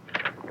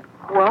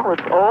 Well,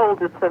 it's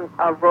old. It's a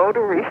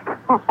rotary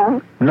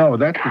phone. No,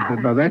 that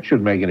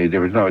shouldn't make any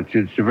difference. No, it's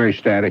a very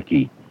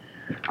staticky.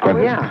 Oh,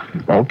 yeah.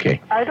 Okay.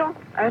 I don't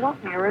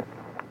hear it.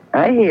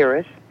 I hear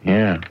it.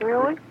 Yeah.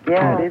 Really?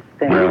 Yeah, it is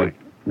static. Really?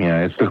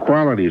 Yeah, the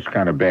quality is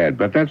kind of bad,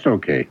 but that's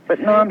okay. But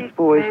Norm's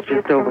voice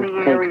just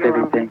overtakes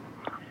everything.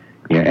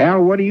 Yeah,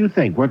 Al, what do you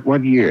think?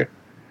 What year?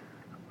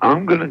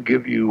 I'm going to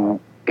give you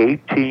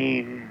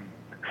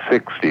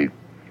 1860.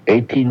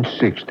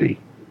 1860.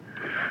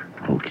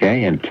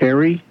 Okay, and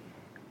Terry?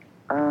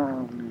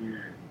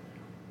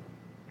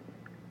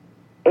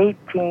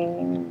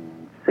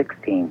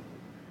 1816.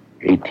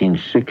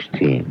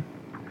 1816.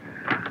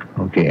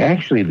 Okay,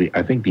 actually,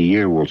 I think the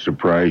year will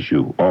surprise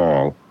you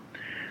all,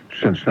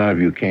 since none of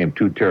you came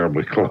too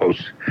terribly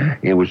close.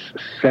 It was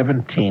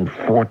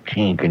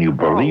 1714. Can you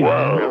believe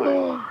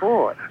it?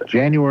 Boy.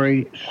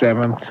 January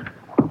 7th,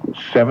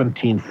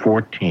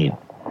 1714.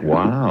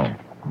 Wow.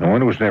 No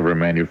wonder it was never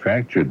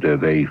manufactured.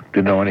 They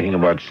didn't know anything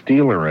about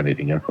steel or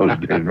anything in those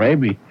days,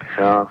 maybe.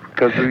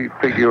 Because we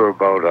figure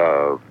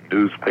about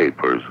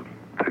newspapers and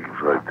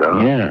things like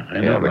that. Yeah, I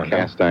know. The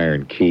cast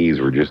iron keys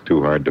were just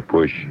too hard to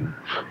push.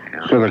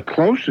 So the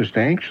closest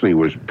actually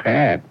was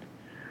Pat,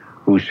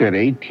 who said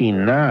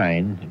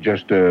 1809,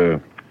 just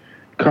a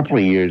couple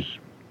of years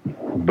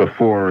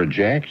before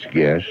Jack's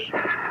guess.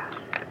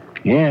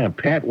 Yeah,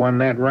 Pat won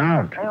that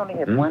round. I only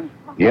had one.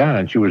 Yeah,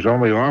 and she was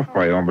only off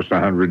by almost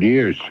 100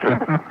 years.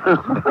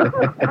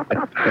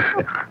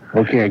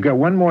 Okay, I got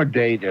one more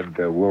date, and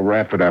we'll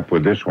wrap it up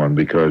with this one,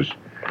 because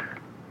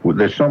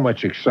there's so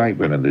much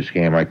excitement in this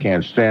game, I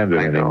can't stand it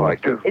anymore.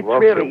 It's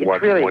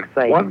really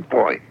exciting. 1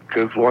 point.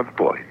 Just 1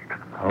 point.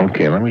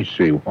 Okay, let me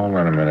see. Hold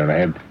on a minute. I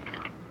had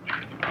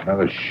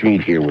another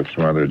sheet here with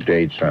some other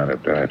dates on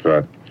it that I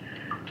thought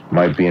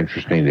might be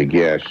interesting to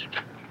guess.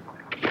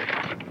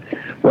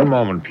 One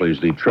moment, please.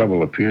 The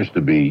trouble appears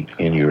to be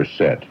in your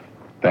set.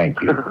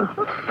 Thank you.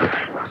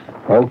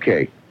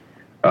 Okay.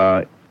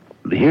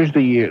 Here's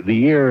the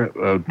year.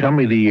 Tell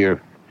me the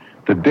year.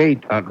 The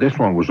date on this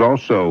one was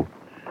also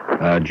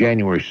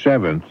January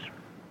 7th.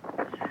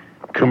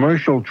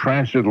 Commercial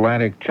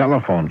transatlantic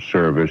telephone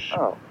service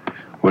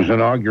was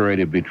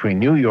inaugurated between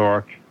New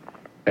York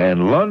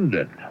and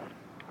London.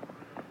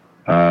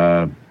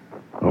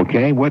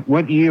 Okay.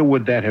 What year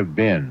would that have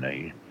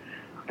been?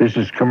 This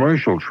is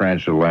commercial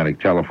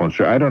transatlantic telephone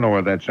service. I don't know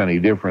whether that's any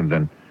different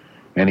than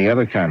any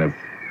other kind of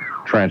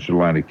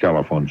transatlantic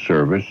telephone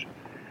service.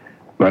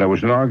 But it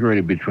was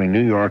inaugurated between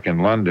New York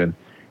and London.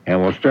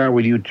 And we'll start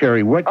with you,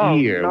 Terry. What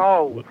year?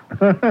 No.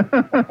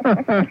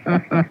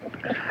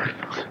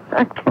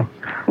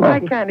 I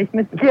can't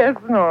even guess,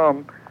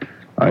 Norm.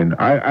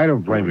 I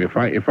don't blame you.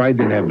 If I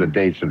didn't have the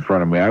dates in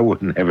front of me, I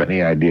wouldn't have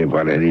any idea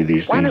about any of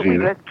these Why things don't we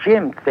either. let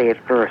Jim say it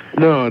first?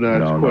 No,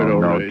 it's quite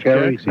all right.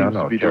 Terry, Jack seems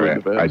to be doing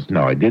the best.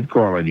 I did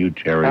call on you,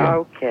 Terry.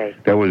 Okay.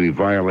 That would be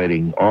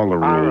violating all the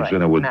rules, right,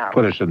 and it would now.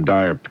 put us in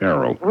dire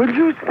peril. Would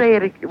you say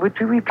it? Would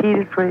you repeat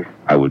it, please?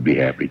 I would be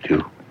happy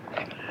to.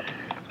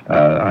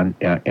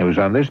 It was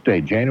on this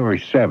day, January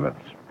 7th,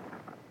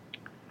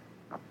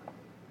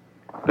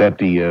 that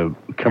the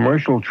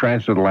commercial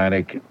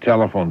transatlantic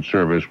telephone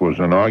service was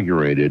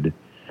inaugurated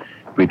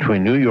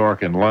between New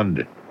York and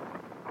London.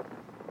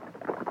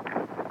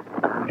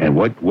 And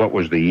what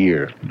was the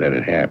year that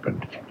it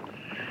happened?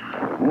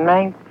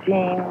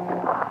 19...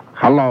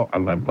 Hello,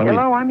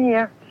 Hello, I'm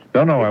here.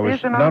 No, I was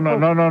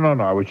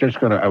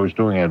I was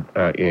doing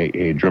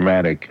a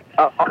dramatic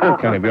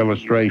kind of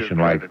illustration,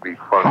 like,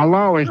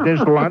 hello, is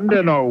this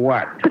London or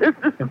what?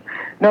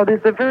 No,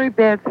 there's a very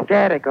bad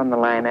static on the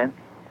line, and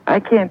I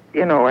can't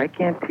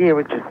hear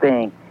what you're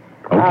saying.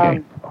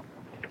 Okay.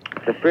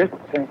 The first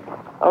thing,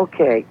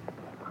 okay,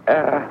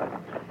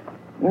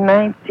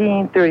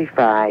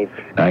 1935.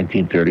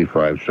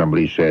 1935.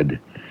 Somebody said,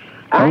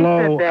 I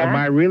hello, said that. am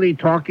I really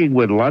talking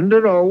with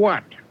London or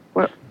what?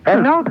 Well,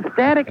 no, the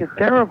static is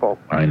terrible.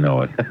 I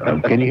know it.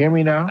 Can you hear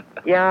me now?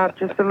 Yeah,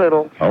 just a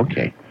little.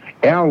 Okay.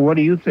 Al, what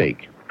do you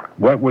think?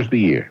 What was the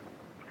year?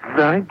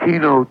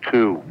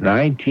 1902.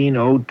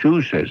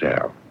 1902, says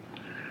Al.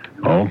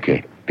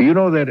 Okay. Do you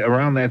know that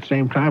around that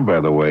same time, by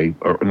the way,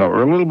 or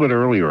a little bit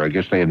earlier, I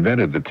guess they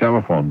invented the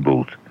telephone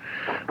booth,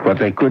 but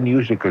they couldn't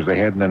use it because they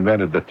hadn't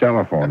invented the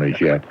telephone as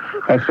yet.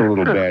 That's a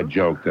little bad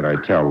joke that I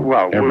tell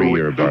every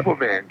year about.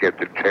 Superman get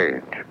the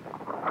change.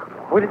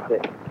 What is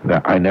it?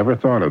 Now, I never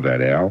thought of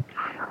that, Al.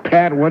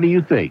 Pat, what do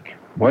you think?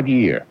 What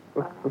year?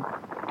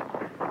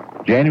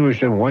 January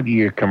 7th, what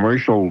year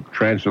commercial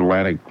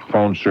transatlantic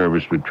phone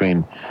service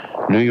between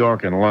New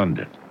York and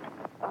London?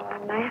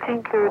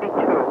 1932.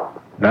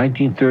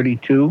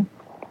 1932?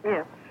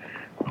 Yes.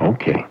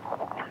 Okay.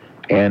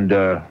 And,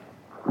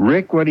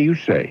 Rick, what do you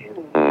say?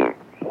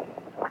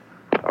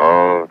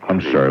 I'm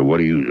sorry, what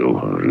do you...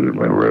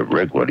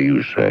 Rick, what do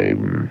you say?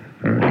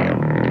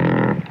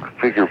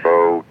 Figure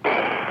about,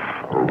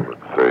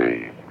 let's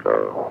say,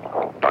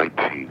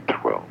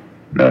 1912.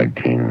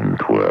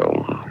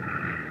 1912.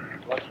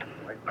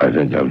 I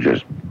think I've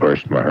just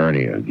burst my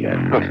hernia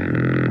again.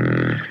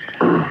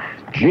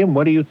 Jim,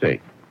 what do you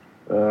think?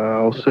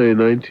 I'll say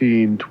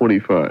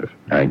 1925.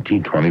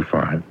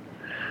 1925.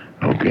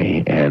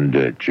 Okay.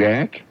 And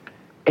Jack?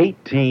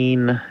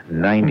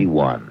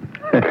 1891.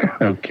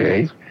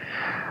 Okay.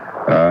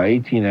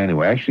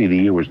 1891. Actually, the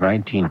year was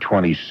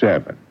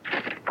 1927.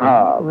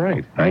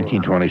 Right.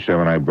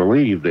 1927. I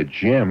believe that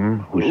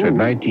Jim, who said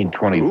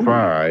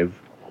 1925...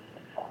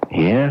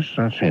 Yes,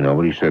 let's see.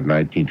 Nobody said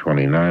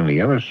 1929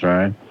 the other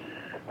side.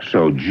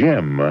 So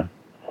Jim,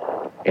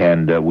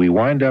 and we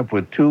wind up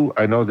with two.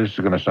 I know this is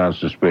going to sound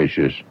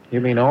suspicious.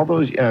 You mean all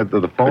those,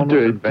 the phone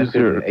was invented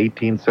in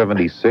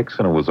 1876,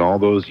 and it was all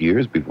those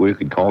years before you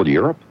could call it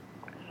Europe?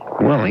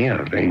 Well,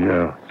 yeah,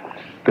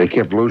 they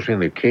kept losing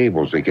the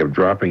cables. They kept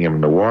dropping them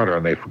in the water,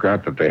 and they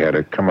forgot that they had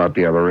to come out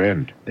the other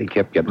end. They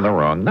kept getting the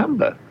wrong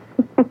number.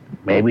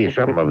 Maybe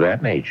something of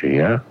that nature,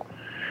 yeah?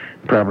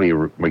 Probably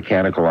a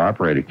mechanical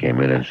operator came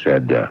in and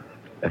said,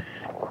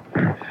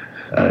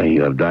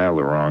 you have dialed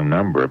the wrong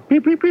number.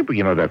 Beep, beep, beep.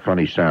 You know that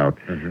funny sound.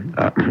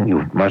 Mm-hmm.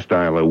 You must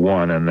dial a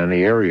 1 and then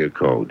the area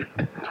code.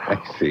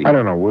 I see. I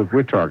don't know.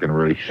 We're talking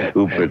really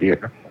stupid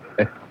here.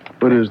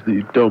 What is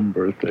the dumb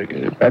birthday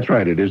game? That's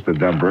right. It is the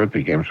dumb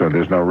birthday game, so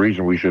there's no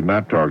reason we should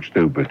not talk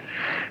stupid.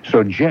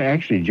 So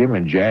actually, Jim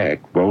and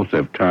Jack both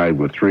have tied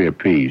with 3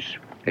 apiece.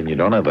 And you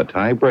don't have a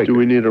tiebreaker. Do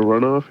we need a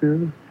runoff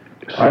here?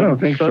 I don't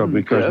think so,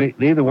 because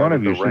neither one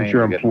of you, since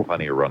you're getting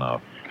plenty of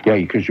runoff. Yeah,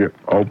 because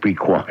be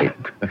quiet.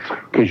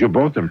 Because you're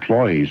both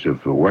employees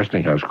of the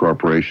Westinghouse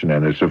Corporation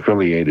and its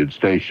affiliated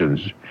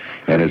stations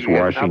and its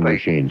washing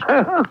machines.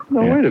 No,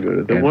 wait a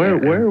minute. Then why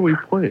are we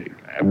playing?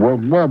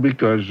 Well,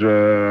 because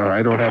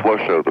I don't have.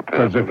 Flush out the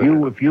Because if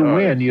you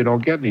win, you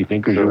don't get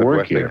anything because you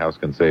work here. Westinghouse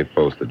can save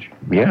postage.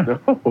 Yeah.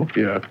 Oh,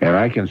 yeah. And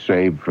I can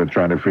save for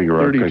trying to figure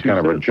out kind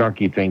of a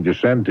junky thing to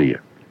send to you.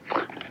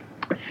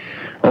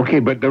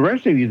 Okay, but the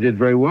rest of you did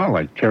very well.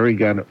 Like Terry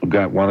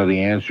got one of the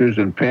answers,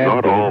 and Pat.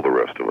 Not all the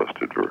rest of us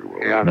did very well.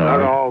 Yeah,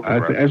 not all.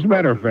 As a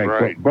matter of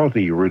fact, both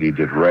of you really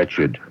did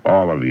wretched.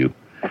 All of you,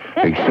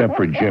 except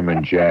for Jim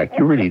and Jack.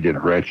 You really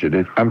did wretched.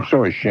 I'm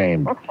so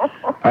ashamed.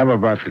 I'm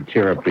about to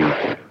tear up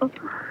the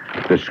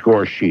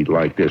score sheet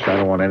like this. I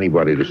don't want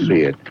anybody to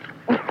see it.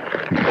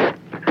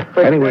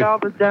 But Anyway. you got all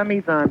the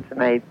dummies on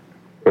tonight.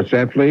 What's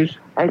that, please?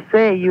 I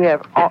say you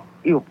have all.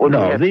 These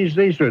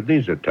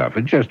are tough.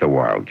 It's just a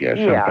wild guess.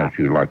 Yeah. Sometimes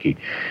you're lucky.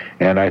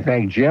 And I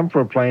thank Jim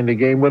for playing the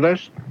game with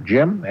us.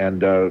 Jim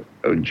and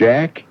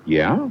Jack.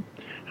 Yeah?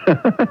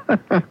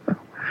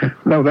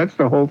 No, that's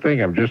the whole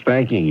thing. I'm just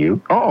thanking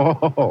you.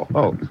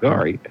 Oh,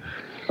 sorry.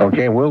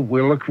 Okay, well,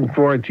 we're looking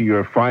forward to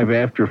your 5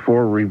 after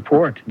 4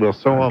 report. Well,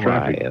 so am I,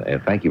 traffic.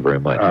 and thank you very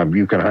much.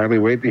 You can hardly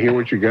wait to hear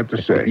what you got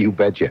to say. You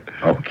betcha.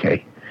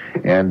 Okay.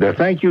 And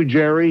thank you,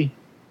 Jerry.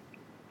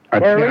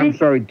 Terry? I'm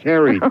sorry,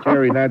 Terry.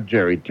 Terry, not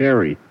Jerry.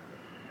 Terry.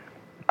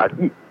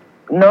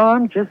 No,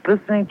 I'm just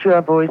listening to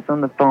your voice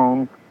on the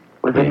phone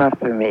was enough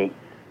for me.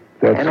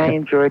 And I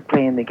enjoyed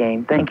playing the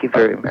game. Thank you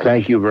very much.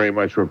 Thank you very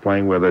much for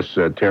playing with us,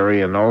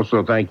 Terry. And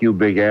also thank you,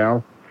 Big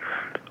Al.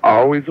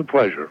 Always a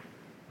pleasure.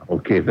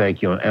 Okay,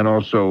 thank you. And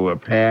also,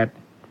 Pat.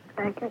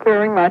 Thank you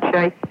very much.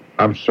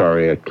 I'm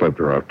sorry I clipped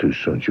her off too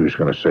soon. She was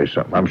going to say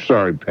something. I'm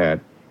sorry, Pat.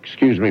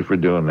 Excuse me for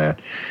doing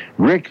that.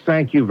 Rick,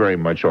 thank you very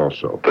much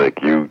also.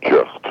 Thank you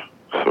just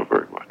so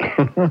very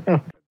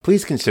much.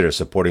 Please consider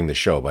supporting the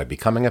show by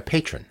becoming a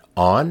patron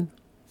on,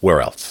 where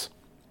else?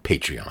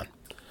 Patreon.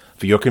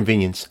 For your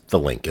convenience, the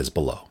link is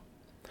below.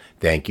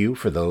 Thank you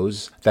for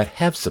those that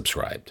have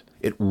subscribed.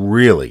 It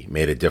really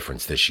made a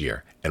difference this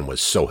year and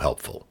was so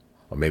helpful.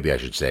 Or maybe I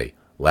should say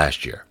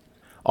last year.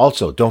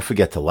 Also, don't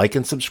forget to like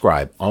and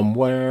subscribe on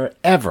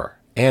wherever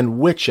and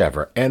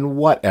whichever and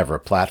whatever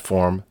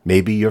platform may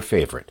be your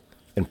favorite.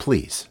 And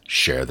please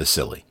share the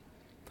silly.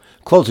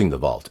 Closing the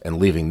vault and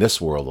leaving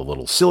this world a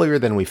little sillier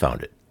than we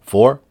found it.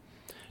 4.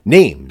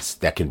 Names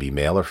that can be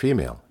male or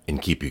female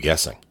and keep you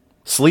guessing.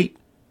 Sleet,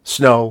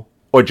 snow,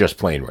 or just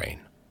plain rain.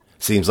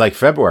 Seems like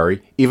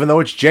February, even though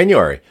it's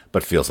January,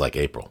 but feels like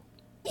April.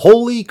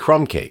 Holy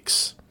crumb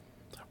cakes.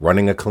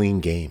 Running a clean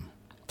game.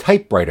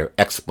 Typewriter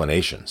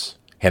explanations.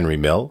 Henry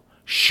Mill,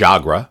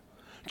 Chagra,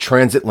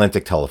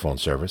 transatlantic telephone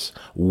service,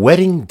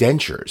 wedding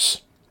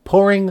dentures,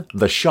 pouring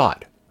the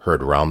shot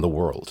heard around the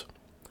world,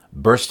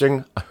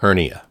 bursting a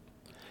hernia,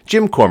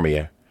 Jim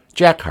Cormier,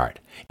 Jack Hart,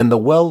 and the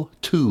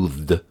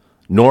well-toothed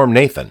Norm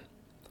Nathan.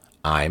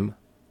 I'm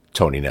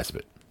Tony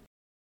Nesbitt.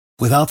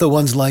 Without the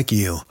ones like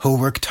you, who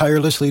work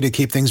tirelessly to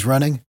keep things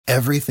running,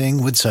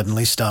 everything would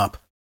suddenly stop.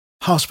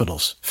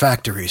 Hospitals,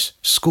 factories,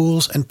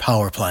 schools, and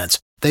power plants,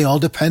 they all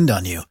depend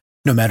on you.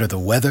 No matter the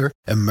weather,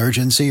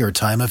 emergency, or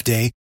time of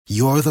day,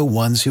 you're the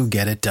ones who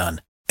get it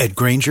done. At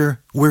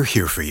Grainger, we're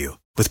here for you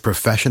with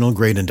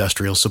professional-grade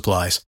industrial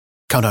supplies.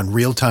 Count on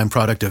real-time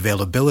product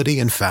availability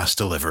and fast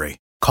delivery.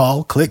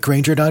 Call, click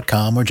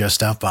Grainger.com, or just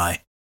stop by.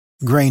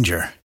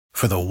 Grainger,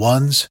 for the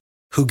ones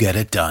who get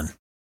it done.